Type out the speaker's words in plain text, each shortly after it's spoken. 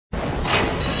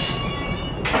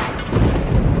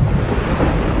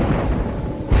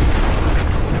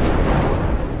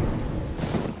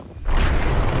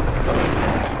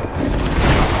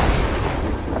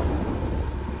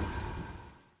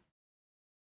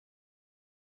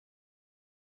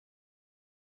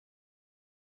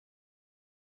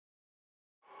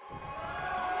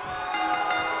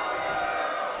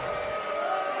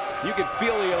You can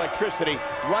feel the electricity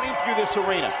running through this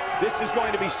arena. This is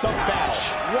going to be some battle.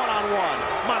 One-on-one,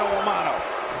 mano-a-mano.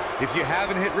 If you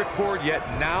haven't hit record yet,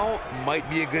 now might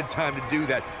be a good time to do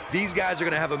that. These guys are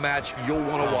going to have a match you'll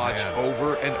want to watch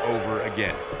over and over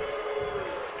again.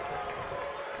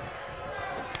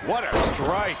 What a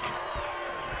strike.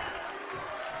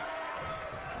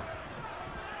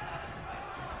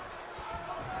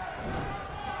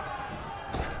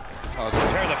 Oh,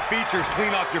 tear the features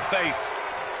clean off your face.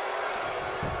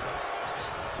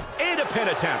 And a pin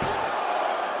attempt.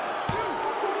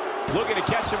 Looking to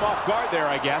catch him off guard there,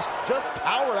 I guess. Just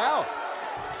powered out.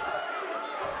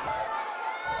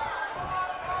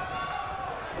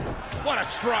 What a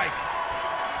strike.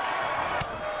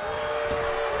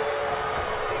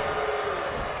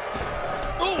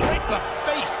 Ooh, right in the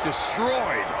face.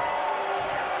 Destroyed.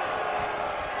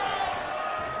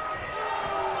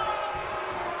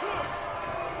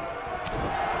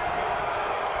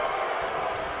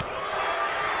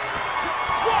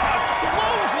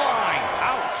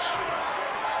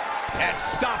 And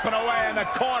stomping away in the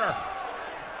corner.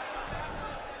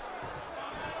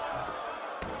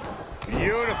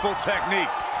 Beautiful technique.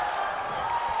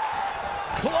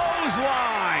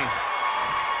 Clothesline.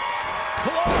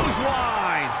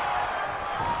 Clothesline.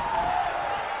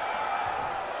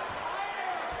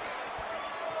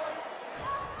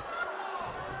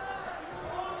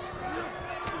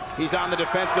 He's on the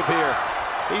defensive here.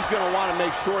 He's going to want to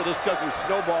make sure this doesn't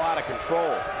snowball out of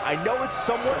control. I know it's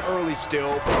somewhat early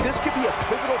still, but this could be a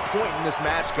pivotal point in this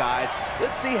match, guys.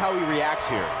 Let's see how he reacts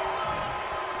here.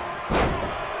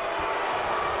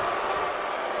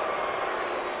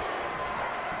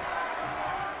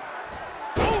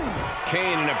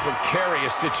 Kane in a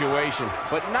precarious situation,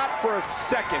 but not for a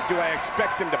second do I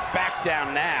expect him to back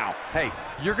down now. Hey,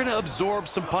 you're going to absorb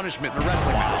some punishment in a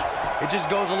wrestling match. It just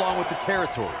goes along with the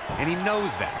territory, and he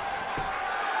knows that.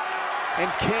 And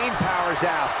Kane powers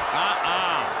out.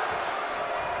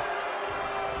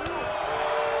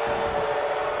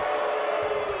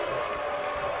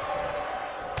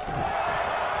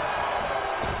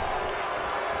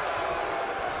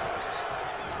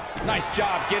 Nice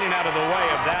job getting out of the way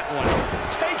of that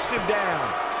one. Takes him down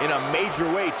in a major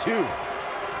way, too.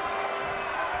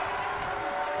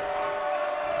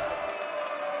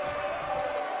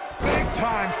 Big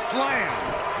time slam.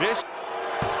 Fish.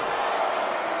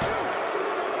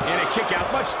 And a kick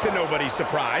out, much to nobody's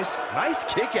surprise. Nice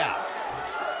kick out.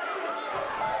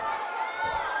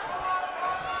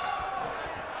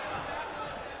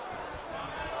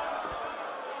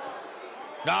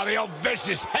 Now the old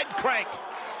vicious head crank.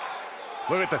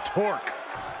 Look at the torque.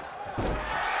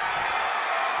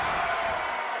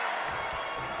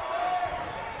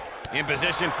 In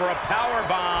position for a power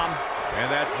bomb.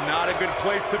 And that's not a good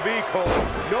place to be, Cole.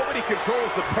 Nobody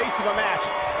controls the pace of a match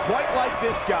quite like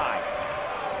this guy.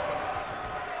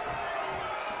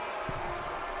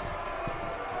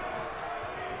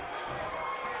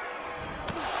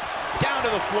 Down to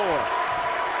the floor.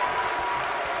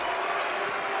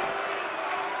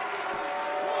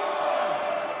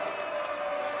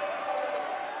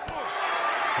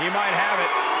 He might have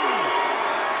it.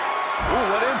 Ooh,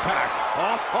 what impact.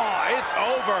 Oh, it's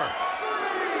over.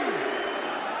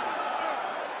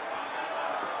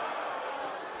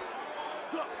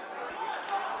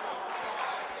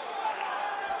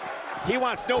 He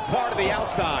wants no part of the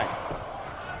outside.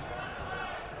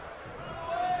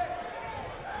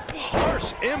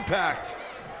 Harsh impact.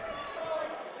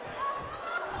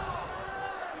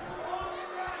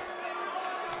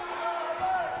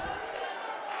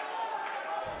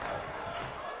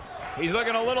 He's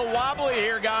looking a little wobbly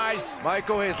here, guys.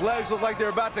 Michael, his legs look like they're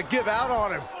about to give out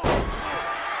on him.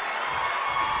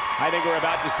 I think we're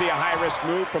about to see a high-risk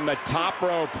move from the top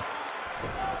rope.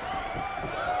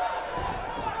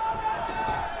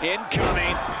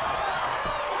 Incoming.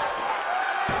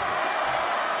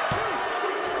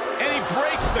 And he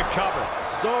breaks the cover.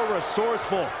 So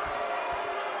resourceful.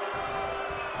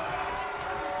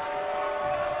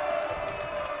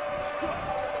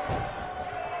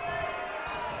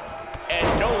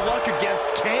 And no luck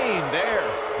against Kane there.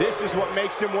 This is what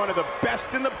makes him one of the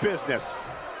best in the business.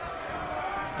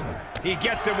 He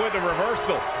gets him with a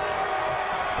reversal.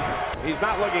 He's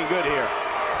not looking good here.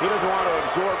 He doesn't want to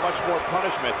absorb much more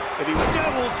punishment if he...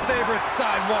 Devil's favorite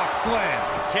sidewalk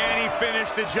slam. Can he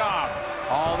finish the job?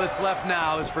 All that's left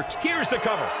now is for... Here's the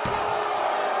cover.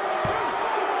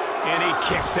 And he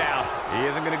kicks out. He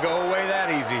isn't going to go away that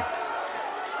easy.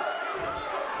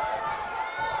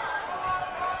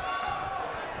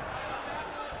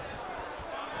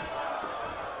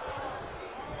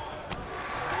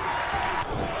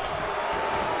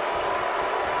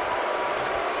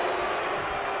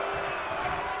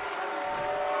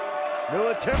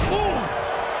 Ooh!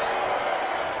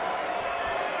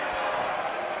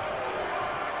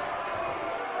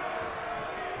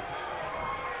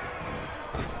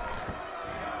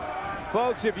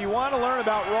 Folks, if you want to learn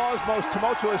about Raw's most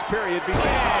tumultuous period, begin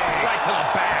right to the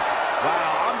back.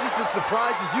 Wow, I'm just as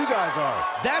surprised as you guys are.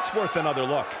 That's worth another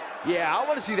look. Yeah, I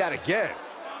want to see that again.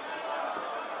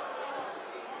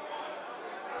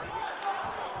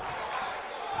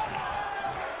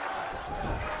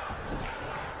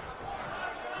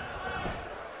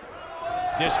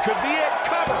 This could be it.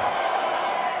 Cover.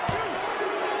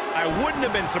 I wouldn't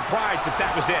have been surprised if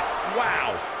that was it.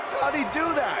 Wow. How'd he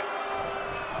do that?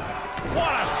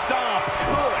 What a stomp.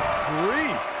 Good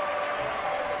grief.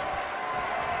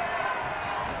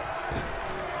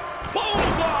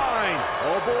 Clothesline.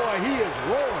 Oh boy, he is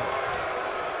rolling.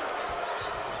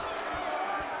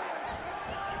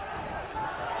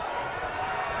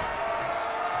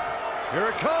 Here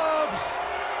it comes.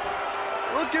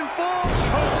 Looking full.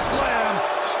 Choke slam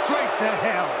straight to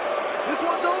hell. This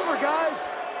one's over, guys.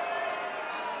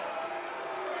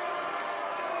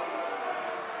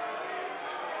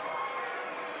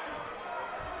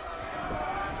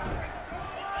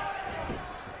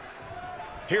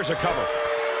 Here's a cover.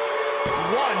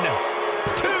 1,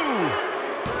 2,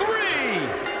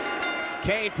 3.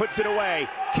 Kane puts it away.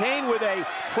 Kane with a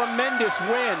tremendous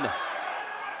win.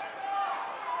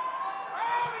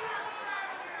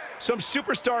 Some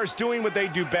superstars doing what they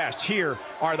do best. Here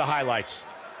are the highlights.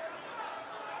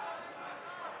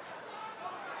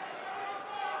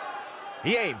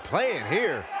 He ain't playing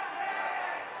here.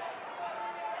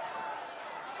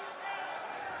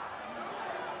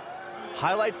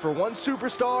 Highlight for one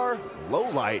superstar, low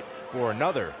light for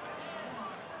another.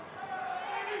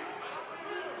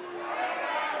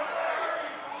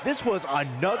 This was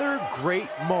another great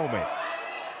moment.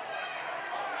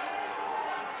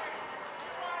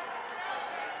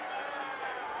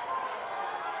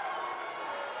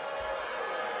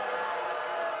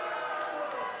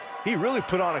 He really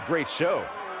put on a great show.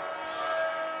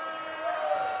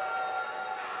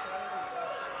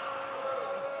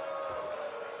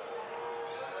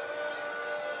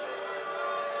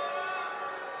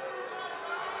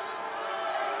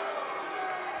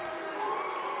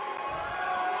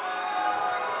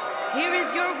 Here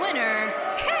is your winner,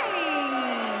 Kane!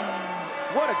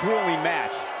 What a grueling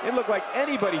match. It looked like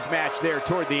anybody's match there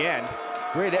toward the end.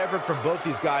 Great effort from both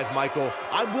these guys, Michael.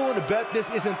 I'm willing to bet this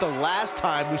isn't the last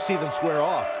time we see them square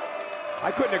off.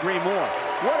 I couldn't agree more.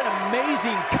 What an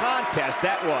amazing contest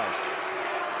that was.